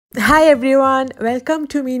Hi everyone, welcome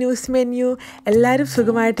to Meenu's Menu. എല്ലാവരും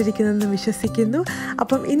സുഖമായിട്ടിരിക്കുന്നെന്ന് വിശ്വസിക്കുന്നു.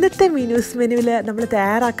 അപ്പം ഇന്നത്തെ മീനൂസ് മെനുവിൽ നമ്മൾ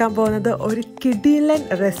തയ്യാറാക്കാൻ പോകുന്നത് ഒരു കിടിലൻ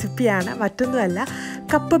റെസിപ്പിയാണ്. മറ്റൊന്നുമല്ല,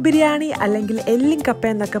 കപ്പ ബിരിയാണി അല്ലെങ്കിൽ എല്ലും കപ്പ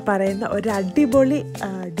എന്നൊക്കെ പറയുന്ന ഒരു അടിപൊളി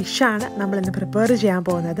ഡിഷാണ് നമ്മളിന്ന് പ്രിപ്പയർ ചെയ്യാൻ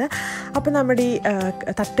പോകുന്നത്. അപ്പോൾ നമ്മുടെ ഈ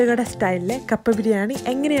തട്ടുകട സ്റ്റൈലിലെ കപ്പ ബിരിയാണി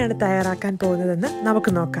എങ്ങനെയാണ് തയ്യാറാക്കാൻ പോകുന്നതെന്ന്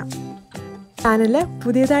നമുക്ക് നോക്കാം. ചാനൽ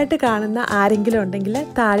പുതിയതായിട്ട് കാണുന്ന ആരെങ്കിലും ഉണ്ടെങ്കിൽ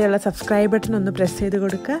താഴെയുള്ള സബ്സ്ക്രൈബ് ബട്ടൺ ഒന്ന് പ്രസ് ചെയ്ത്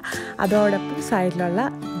കൊടുക്കുക. അതോടൊപ്പം സൈഡിലുള്ള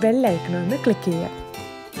ബെൽ ഐക്കൺ ഒന്ന് ക്ലിക്ക് ചെയ്യുക.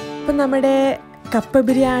 അപ്പം നമ്മുടെ കപ്പ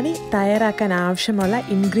ബിരിയാണി തയ്യാറാക്കാൻ ആവശ്യമുള്ള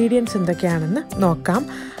ഇൻഗ്രീഡിയൻസ് എന്തൊക്കെയാണെന്ന് നോക്കാം.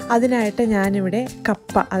 അതിനായിട്ട് ഞാനിവിടെ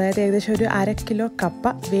കപ്പ, അതായത് ഏകദേശം ഒരു 1/2 കിലോ കപ്പ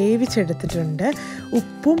വേവിച്ചെടുത്തിട്ടുണ്ട്.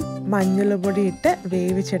 ഉപ്പും മഞ്ഞൾപ്പൊടി ഇട്ട്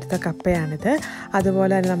വേവിച്ചെടുത്ത കപ്പയാണിത്.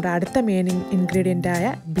 അതുപോലെ തന്നെ നമ്മുടെ അടുത്ത മെയിൻ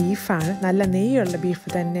ഇൻഗ്രീഡിയൻ്റായ ബീഫാണ്. നല്ല നെയ്യുള്ള ബീഫ്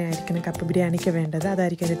തന്നെ ആയിരിക്കണം കപ്പ ബിരിയാണിക്ക് വേണ്ടത്,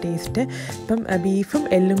 അതായിരിക്കും അതിൻ്റെ ടേസ്റ്റ്. ഇപ്പം ബീഫും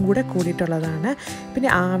എല്ലും കൂടെ കൂടിയിട്ടുള്ളതാണ്.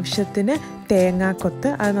 പിന്നെ ആവശ്യത്തിന് തേങ്ങാക്കൊത്ത്,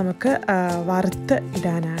 അത് നമുക്ക് വറുത്ത്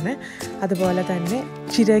ഇടാനാണ്. അതുപോലെ തന്നെ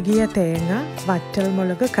ചിരകിയ തേങ്ങ,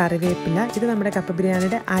 വറ്റൽമുളക്, കറിവേപ്പില, ഇത് നമ്മുടെ കപ്പ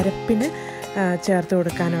ബിരിയാണിയുടെ അരപ്പിന് ചേർത്ത്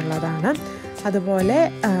കൊടുക്കാനുള്ളതാണ്. അതുപോലെ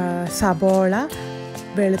സബോള,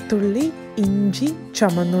 വെളുത്തുള്ളി, ഇഞ്ചി,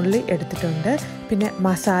 ചുമന്നുള്ളി എടുത്തിട്ടുണ്ട്. പിന്നെ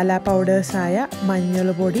മസാല പൗഡേഴ്സായ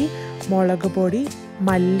മഞ്ഞൾപ്പൊടി, മുളക് പൊടി,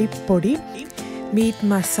 മല്ലിപ്പൊടി,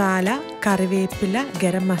 മീറ്റ് മസാല, കറിവേപ്പില,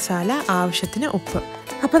 ഗരം മസാല, ആവശ്യത്തിന് ഉപ്പ്.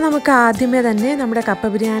 അപ്പോൾ നമുക്ക് ആദ്യമേ തന്നെ നമ്മുടെ കപ്പ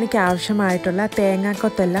ബിരിയാണിക്ക് ആവശ്യമായിട്ടുള്ള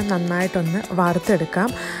തേങ്ങാക്കൊത്തെല്ലാം നന്നായിട്ടൊന്ന് വറുത്തെടുക്കാം.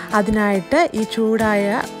 അതിനായിട്ട് ഈ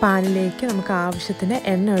ചൂടായ പാനിലേക്ക് നമുക്ക് ആവശ്യത്തിന്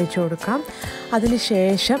എണ്ണ ഒഴിച്ചു കൊടുക്കാം.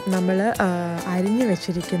 അതിനുശേഷം നമ്മൾ അരിഞ്ഞു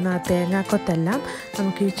വെച്ചിരിക്കുന്ന ആ തേങ്ങാക്കൊത്തെല്ലാം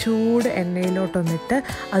നമുക്ക് ഈ ചൂട് എണ്ണയിലോട്ടൊന്നിട്ട്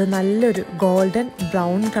അത് നല്ലൊരു ഗോൾഡൻ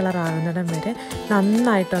ബ്രൗൺ കളർ ആകുന്നിടം വരെ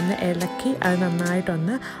നന്നായിട്ടൊന്ന് ഇളക്കി അത്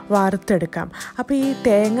നന്നായിട്ടൊന്ന് വറുത്തെടുക്കാം. അപ്പോൾ ഈ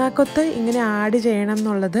തേങ്ങാക്കൊത്ത് ഇങ്ങനെ ആഡ് ചെയ്യണം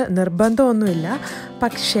എന്നുള്ളത് നിർബന്ധമൊന്നുമില്ല.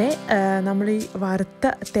 പക്ഷേ നമ്മൾ ഈ വറുത്ത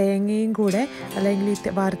തേങ്ങയും കൂടെ അല്ലെങ്കിൽ ഈ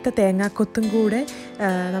വറുത്ത തേങ്ങാക്കൊത്തും കൂടെ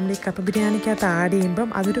നമ്മൾ ഈ കപ്പ ബിരിയാണിക്കകത്ത് ആഡ് ചെയ്യുമ്പം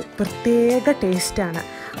അതൊരു പ്രത്യേക ടേസ്റ്റാണ്.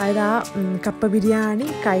 അതായത് ആ കപ്പ ബിരിയാണി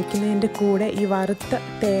കഴിക്കുന്നതിൻ്റെ കൂടെ ഈ വറുത്ത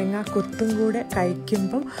തേങ്ങാക്കൊത്തും കൂടെ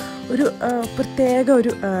കഴിക്കുമ്പം ഒരു പ്രത്യേക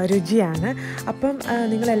ഒരു രുചിയാണ്. അപ്പം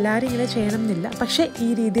നിങ്ങളെല്ലാവരും ഇങ്ങനെ ചെയ്യണം എന്നില്ല, പക്ഷേ ഈ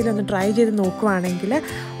രീതിയിലൊന്ന് ട്രൈ ചെയ്ത് നോക്കുവാണെങ്കിൽ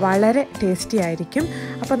വളരെ ടേസ്റ്റി ആയിരിക്കും.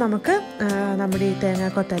 അപ്പോൾ നമുക്ക് നമ്മുടെ ഈ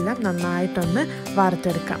തേങ്ങാക്കൊത്തെല്ലാം നന്നായിട്ടൊന്ന്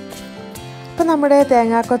വറുത്തെടുക്കാം. അപ്പോൾ നമ്മുടെ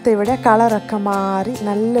തേങ്ങാക്കൊത്ത് ഇവിടെ കളറൊക്കെ മാറി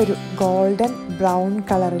നല്ലൊരു ഗോൾഡൻ ബ്രൗൺ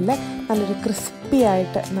കളറിൽ നല്ലൊരു ക്രിസ്പി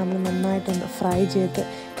ആയിട്ട് നമ്മൾ നന്നായിട്ടൊന്ന് ഫ്രൈ ചെയ്ത്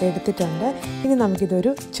എടുത്തിട്ടുണ്ട്. ഇനി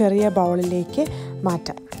നമുക്കിതൊരു ചെറിയ ബൗളിലേക്ക്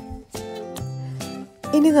മാറ്റാം.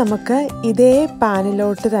 ഇനി നമുക്ക് ഇതേ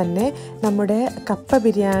പാനിലോട്ട് തന്നെ നമ്മുടെ കപ്പ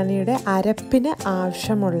ബിരിയാണിയുടെ അരപ്പിന്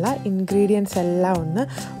ആവശ്യമുള്ള ഇൻഗ്രീഡിയൻസ് എല്ലാം ഒന്ന്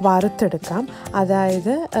വറുത്തെടുക്കാം.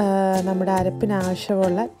 അതായത് നമ്മുടെ അരപ്പിന്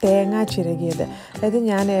ആവശ്യമുള്ള തേങ്ങ ചിരകിയത്, അതായത്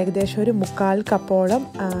ഞാൻ ഏകദേശം ഒരു 1/4 കപ്പോളം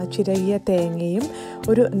ചിരകിയ തേങ്ങയും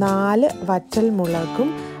ഒരു 4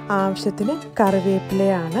 വറ്റൽമുളകും ആവശ്യത്തിന്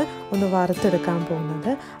കറിവേപ്പിലയാണ് ഒന്ന് വറുത്തെടുക്കാൻ പോകുന്നത്.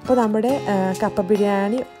 അപ്പോൾ നമ്മുടെ കപ്പ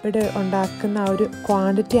ബിരിയാണിയുടെ ഉണ്ടാക്കുന്ന ആ ഒരു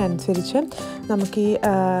ക്വാണ്ടിറ്റി അനുസരിച്ച് നമുക്ക് ഈ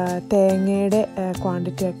തേങ്ങയുടെ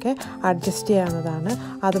ക്വാണ്ടിറ്റിയൊക്കെ അഡ്ജസ്റ്റ് ചെയ്യാവുന്നതാണ്.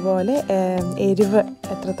 അതുപോലെ എരിവ്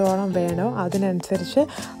എത്രത്തോളം വേണോ അതിനനുസരിച്ച്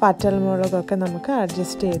വറ്റൽമുളകൊക്കെ നമുക്ക്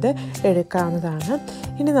അഡ്ജസ്റ്റ് ചെയ്ത് എടുക്കാവുന്നതാണ്.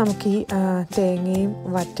 ഇനി നമുക്ക് ഈ തേങ്ങയും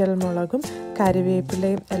വറ്റൽമുളകും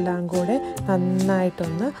കറിവേപ്പിലയും എല്ലാം കൂടെ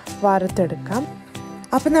നന്നായിട്ടൊന്ന് വറുത്തെടുക്കാം.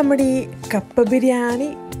 അപ്പം നമ്മുടെ ഈ കപ്പ ബിരിയാണി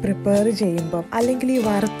പ്രിപ്പയർ ചെയ്യുമ്പം അല്ലെങ്കിൽ ഈ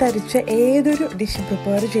വറുത്തരച്ച ഏതൊരു ഡിഷ്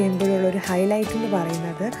പ്രിപ്പയർ ചെയ്യുമ്പോഴുള്ളൊരു ഹൈലൈറ്റ് എന്ന്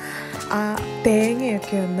പറയുന്നത് ആ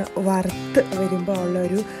തേങ്ങയൊക്കെ ഒന്ന് വറുത്ത് വരുമ്പോൾ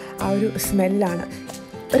ഉള്ളൊരു ആ ഒരു സ്മെല്ലാണ്.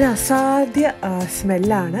 ഒരു അസാധ്യ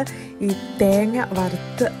സ്മെല്ലാണ് ഈ തേങ്ങ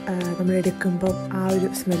വറുത്ത് നമ്മളെടുക്കുമ്പം ആ ഒരു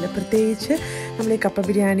സ്മെല്ല്. പ്രത്യേകിച്ച് നമ്മൾ ഈ കപ്പ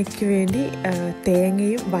ബിരിയാണിക്ക് വേണ്ടി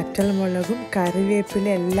തേങ്ങയും വറ്റൽമുളകും കറിവേപ്പില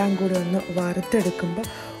എല്ലാം കൂടി ഒന്ന് വറുത്തെടുക്കുമ്പോൾ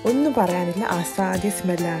ഒന്നും പറയാനില്ല, അസാധ്യ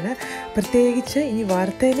സ്മെല്ലാണ്. പ്രത്യേകിച്ച് ഈ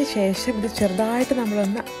വറുത്തതിന് ശേഷം ഇത് ചെറുതായിട്ട്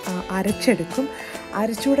നമ്മളൊന്ന് അരച്ചെടുക്കും.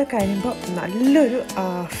 അരച്ചുകൂടെ കഴിയുമ്പോൾ നല്ലൊരു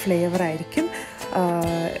ഫ്ലേവറായിരിക്കും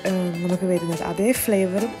നമുക്ക് വരുന്നത്. അതേ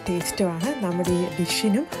ഫ്ലേവറും ടേസ്റ്റുമാണ് നമ്മുടെ ഈ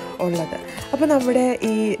ഡിഷിനും ഉള്ളത്. അപ്പോൾ നമ്മുടെ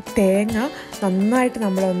ഈ തേങ്ങ നന്നായിട്ട്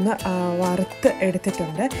നമ്മളൊന്ന് വറുത്ത്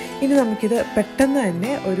എടുത്തിട്ടുണ്ട്. ഇനി നമുക്കിത് പെട്ടെന്ന്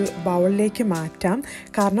തന്നെ ഒരു ബൗളിലേക്ക് മാറ്റാം.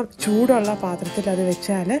 കാരണം ചൂടുള്ള പാത്രത്തിൽ അത്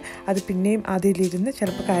വെച്ചാൽ അത് പിന്നെയും അതിലിരുന്ന്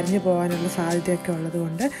ചിലപ്പോൾ കരിഞ്ഞു പോകാനുള്ള സാധ്യതയൊക്കെ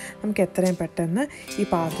ഉള്ളതുകൊണ്ട് നമുക്ക് എത്രയും പെട്ടെന്ന് ഈ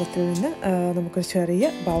പാത്രത്തിൽ നിന്ന് നമുക്കൊരു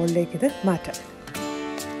ചെറിയ ബൗളിലേക്ക് ഇത് മാറ്റാം.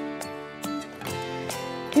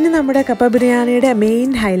 ഇനി നമ്മുടെ കപ്പ ബിരിയാണിയുടെ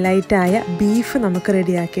മെയിൻ ഹൈലൈറ്റായ ബീഫ് നമുക്ക്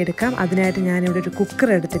റെഡിയാക്കിയെടുക്കാം. അതിനായിട്ട് ഞാനിവിടെ ഒരു കുക്കർ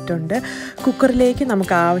എടുത്തിട്ടുണ്ട്. കുക്കറിലേക്ക്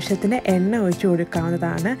നമുക്ക് ആവശ്യത്തിന് എണ്ണ ഒഴിച്ച്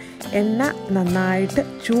കൊടുക്കാവുന്നതാണ്. എണ്ണ നന്നായിട്ട്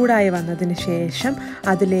ചൂടായി വന്നതിന് ശേഷം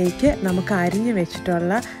അതിലേക്ക് നമുക്ക് അരിഞ്ഞു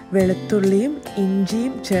വെച്ചിട്ടുള്ള വെളുത്തുള്ളിയും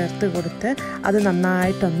ഇഞ്ചിയും ചേർത്ത് കൊടുത്ത് അത്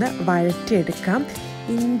നന്നായിട്ടൊന്ന് വഴറ്റിയെടുക്കാം.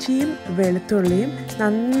 ഇഞ്ചിയും വെളുത്തുള്ളിയും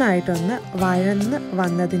നന്നായിട്ടൊന്ന് വഴന്ന്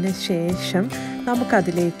വന്നതിന് ശേഷം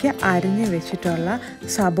നമുക്കതിലേക്ക് അരിഞ്ഞു വെച്ചിട്ടുള്ള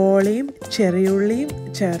സബോളയും ചെറിയുള്ളിയും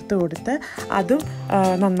ചേർത്ത് കൊടുത്ത് അതും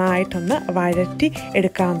നന്നായിട്ടൊന്ന് വഴറ്റി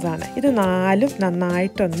എടുക്കാവുന്നതാണ്. ഇത് നാലും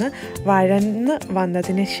നന്നായിട്ടൊന്ന് വഴന്ന്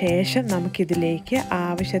വന്നതിന് ശേഷം നമുക്കിതിലേക്ക്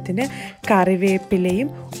ആവശ്യത്തിന് കറിവേപ്പിലയും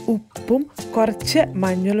ഉപ്പും കുറച്ച്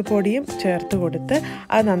മഞ്ഞൾപ്പൊടിയും ചേർത്ത് കൊടുത്ത്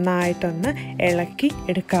അത് നന്നായിട്ടൊന്ന് ഇളക്കി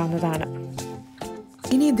എടുക്കാവുന്നതാണ്.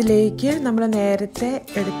 ഇനി ഇതിലേക്ക് നമ്മൾ നേരത്തെ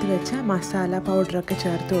എടുത്തു വെച്ച മസാല പൗഡറൊക്കെ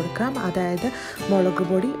ചേർത്ത് കൊടുക്കാം. അതായത് മുളക്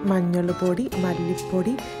പൊടി, മഞ്ഞൾപ്പൊടി,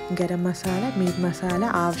 മല്ലിപ്പൊടി, ഗരം മസാല, മീറ്റ് മസാല,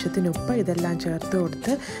 ആവശ്യത്തിന് ഉപ്പ് ഇതെല്ലാം ചേർത്ത്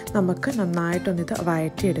കൊടുത്ത് നമുക്ക് നന്നായിട്ടൊന്ന് ഇത്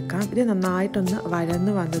വഴറ്റിയെടുക്കാം. ഇത് നന്നായിട്ടൊന്ന്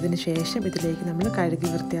വഴന്ന് വന്നതിന് ശേഷം ഇതിലേക്ക് നമ്മൾ കഴുകി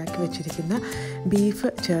വൃത്തിയാക്കി വെച്ചിരിക്കുന്ന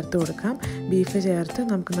ബീഫ് ചേർത്ത് കൊടുക്കാം. ബീഫ് ചേർത്ത്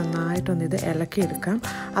നമുക്ക് നന്നായിട്ടൊന്ന് ഇത് ഇളക്കിയെടുക്കാം.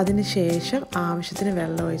 അതിന് ശേഷം ആവശ്യത്തിന്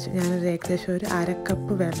വെള്ളം ഒഴിച്ച് ഞാനൊരു ഏകദേശം ഒരു 1/2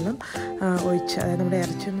 കപ്പ് വെള്ളം ഒഴിച്ച്, അതായത് നമ്മുടെ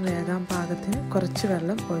ഇറച്ചിയൊന്ന് വേകാൻ പാകത്തിന് കുറച്ച്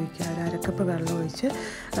വെള്ളം ഒഴിക്കുക. ഒരു 1/2 കപ്പ് വെള്ളം ഒഴിച്ച്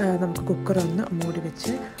നമുക്ക് കുക്കറൊന്ന് മൂടി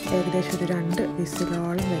വെച്ച് ഏകദേശം ഒരു 2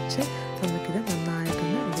 വിസിലോളം വെച്ച് നമുക്കിത്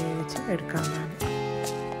നന്നായിട്ടൊന്ന് വേവിച്ച് എടുക്കാവുന്നതാണ്.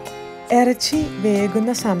 ഇറച്ചി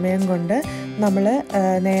വേകുന്ന സമയം കൊണ്ട് നമ്മൾ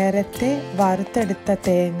നേരത്തെ വറുത്തെടുത്ത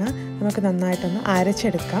തേങ്ങ നമുക്ക് നന്നായിട്ടൊന്ന്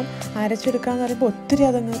അരച്ചെടുക്കാം. അരച്ചെടുക്കാമെന്ന് പറയുമ്പോൾ ഒത്തിരി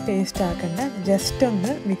അതങ്ങ് പേസ്റ്റ് ആക്കണ്ട, ജസ്റ്റ്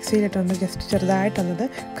ഒന്ന് മിക്സിയിലിട്ടൊന്ന് ജസ്റ്റ് ചെറുതായിട്ടൊന്നത്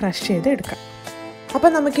ക്രഷ് ചെയ്ത് എടുക്കാം.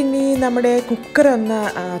 അപ്പം നമുക്കിനി നമ്മുടെ കുക്കറൊന്ന്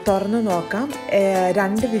തുറന്ന് നോക്കാം.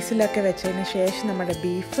 2 വിസിലൊക്കെ വെച്ചതിന് ശേഷം നമ്മുടെ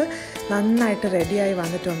ബീഫ് നന്നായിട്ട് റെഡിയായി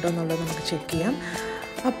വന്നിട്ടുണ്ടോ എന്നുള്ളത് നമുക്ക് ചെക്ക് ചെയ്യാം.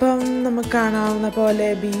 അപ്പം നമുക്ക് കാണാവുന്ന പോലെ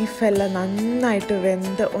ബീഫെല്ലാം നന്നായിട്ട്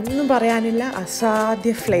വെന്ത്, ഒന്നും പറയാനില്ല,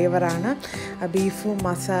 അസാധ്യ ഫ്ലേവറാണ്. ബീഫും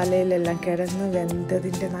മസാലയിലെല്ലാം കിടന്ന്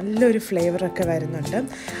വെന്തതിൻ്റെ നല്ലൊരു ഫ്ലേവറൊക്കെ വരുന്നുണ്ട്.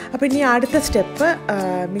 അപ്പോൾ ഇനി അടുത്ത സ്റ്റെപ്പ്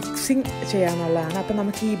മിക്സിങ് ചെയ്യാന്നുള്ളതാണ്. അപ്പോൾ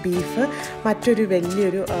നമുക്ക് ഈ ബീഫ് മറ്റൊരു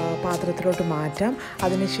വലിയൊരു പാത്രത്തിലോട്ട് മാറ്റാം.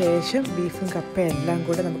 അതിനുശേഷം ബീഫും കപ്പയും എല്ലാം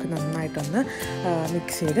കൂടെ നമുക്ക് നന്നായിട്ടൊന്ന്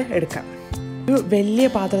മിക്സ് ചെയ്ത് എടുക്കാം. ഒരു വലിയ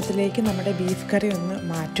പാത്രത്തിലേക്ക് നമ്മുടെ ബീഫ് കറി ഒന്ന്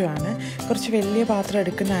മാറ്റുവാണ്. കുറച്ച് വലിയ പാത്രം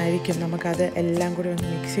എടുക്കുന്നതായിരിക്കും നമുക്കത് എല്ലാം കൂടി ഒന്ന്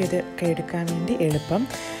മിക്സ് ചെയ്ത് എടുക്കാൻ വേണ്ടി എളുപ്പം.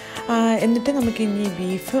 എന്നിട്ട് നമുക്കിനി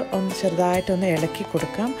ബീഫ് ഒന്ന് ചെറുതായിട്ടൊന്ന് ഇളക്കി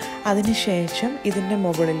കൊടുക്കാം. അതിനുശേഷം ഇതിൻ്റെ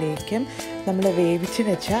മുകളിലേക്ക് നമ്മൾ വേവിച്ച്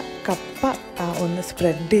വെച്ച കപ്പ ഒന്ന്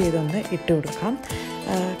സ്പ്രെഡ് ചെയ്തൊന്ന് ഇട്ട് കൊടുക്കാം.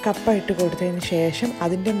 കപ്പ ഇട്ട് കൊടുത്തതിന് ശേഷം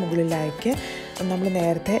അതിൻ്റെ മുകളിലേക്ക് നമ്മൾ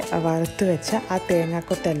നേരത്തെ വറുത്ത് വെച്ച ആ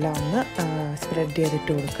തേങ്ങാക്കൊത്തെല്ലാം ഒന്ന് സ്പ്രെഡ്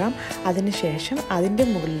ചെയ്തിട്ട് കൊടുക്കാം. അതിനുശേഷം അതിൻ്റെ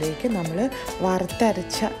മുകളിലേക്ക് നമ്മൾ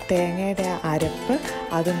വറുത്തരച്ച തേങ്ങയുടെ അരപ്പ്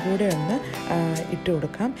അതും കൂടെ ഒന്ന് ഇട്ട്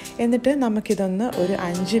കൊടുക്കാം. എന്നിട്ട് നമുക്കിതൊന്ന് ഒരു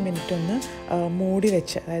 5 മിനിറ്റ് ഒന്ന് മൂടി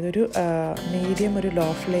വെച്ച്, അതായത് ഒരു മീഡിയം ഒരു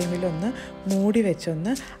ലോ ഫ്ലെയിമിലൊന്ന് മൂടി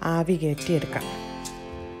വെച്ചൊന്ന് ആവി കയറ്റിയെടുക്കാം.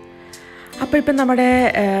 അപ്പോൾ ഇപ്പം നമ്മുടെ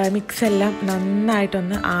മിക്സെല്ലാം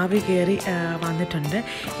നന്നായിട്ടൊന്ന് ആവി കയറി വന്നിട്ടുണ്ട്.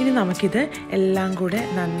 ഇനി നമുക്കിത് എല്ലാം കൂടെ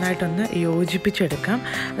നന്നായിട്ടൊന്ന് യോജിപ്പിച്ചെടുക്കാം.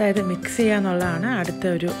 അതായത് മിക്സ് ചെയ്യാന്നുള്ളതാണ് അടുത്ത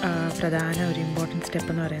ഒരു പ്രധാന ഒരു ഇമ്പോർട്ടൻറ്റ് സ്റ്റെപ്പ്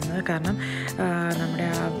എന്ന് പറയുന്നത്. കാരണം നമ്മുടെ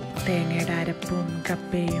ആ തേങ്ങയുടെ അരപ്പും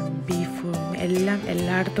കപ്പയും ബീഫും എല്ലാം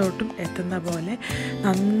എല്ലായിടത്തോട്ടും എത്തുന്ന പോലെ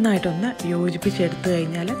നന്നായിട്ടൊന്ന് യോജിപ്പിച്ചെടുത്തു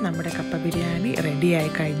കഴിഞ്ഞാൽ നമ്മുടെ കപ്പ ബിരിയാണി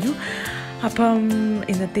റെഡിയായി കഴിഞ്ഞു. അപ്പം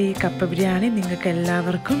ഇന്നത്തെ ഈ കപ്പ ബിരിയാണി നിങ്ങൾക്ക്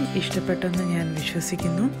എല്ലാവർക്കും ഇഷ്ടപ്പെട്ടെന്ന് ഞാൻ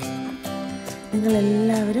വിശ്വസിക്കുന്നു.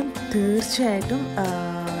 നിങ്ങളെല്ലാവരും തീർച്ചയായിട്ടും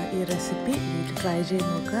ഈ റെസിപ്പി വീട്ടിൽ ട്രൈ ചെയ്ത്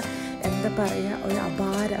നോക്കുക. എന്താ പറയുക,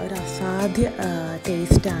 ഒരു അസാധ്യ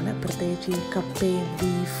ടേസ്റ്റാണ്. പ്രത്യേകിച്ച് ഈ കപ്പയും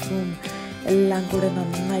ബീഫും എല്ലാം കൂടെ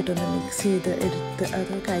നന്നായിട്ടൊന്ന് മിക്സ് ചെയ്ത് എടുത്ത്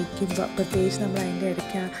അത് കഴിക്കുമ്പോൾ, പ്രത്യേകിച്ച് നമ്മൾ അതിൻ്റെ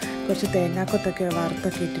ഇടയ്ക്ക് കുറച്ച് തേങ്ങാക്കൊത്തൊക്കെ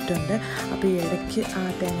വറുത്തൊക്കെ ഇട്ടിട്ടുണ്ട്. അപ്പോൾ ഈ ഇടയ്ക്ക് ആ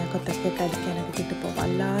തേങ്ങാക്കൊത്തൊക്കെ കഴിക്കാനൊക്കെ കിട്ടിപ്പോൾ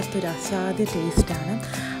വല്ലാത്തൊരു അസാധ്യ ടേസ്റ്റാണ്.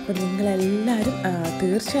 അപ്പോൾ നിങ്ങളെല്ലാവരും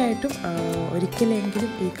തീർച്ചയായിട്ടും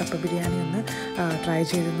ഒരിക്കലെങ്കിലും ഈ കപ്പ ബിരിയാണി ഒന്ന് ട്രൈ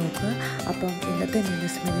ചെയ്ത് നോക്കുക. അപ്പം ഇന്നത്തെ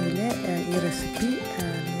ന്യൂസ് മെനുവിലെ ഈ റെസിപ്പി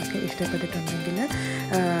നിങ്ങൾക്ക് ഇഷ്ടപ്പെട്ടിട്ടുണ്ടെങ്കിൽ നിങ്ങൾ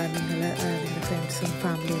നിങ്ങളുടെ ഫ്രണ്ട്സും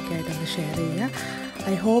ഫാമിലിയൊക്കെ ആയിട്ടൊന്ന് ഷെയർ ചെയ്യുക.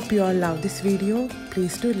 I hope you all love this video.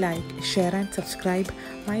 Please do like, share and subscribe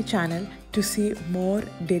my channel to see more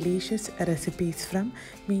delicious recipes from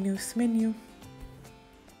𝐻𝐸𝑁𝑢's menu.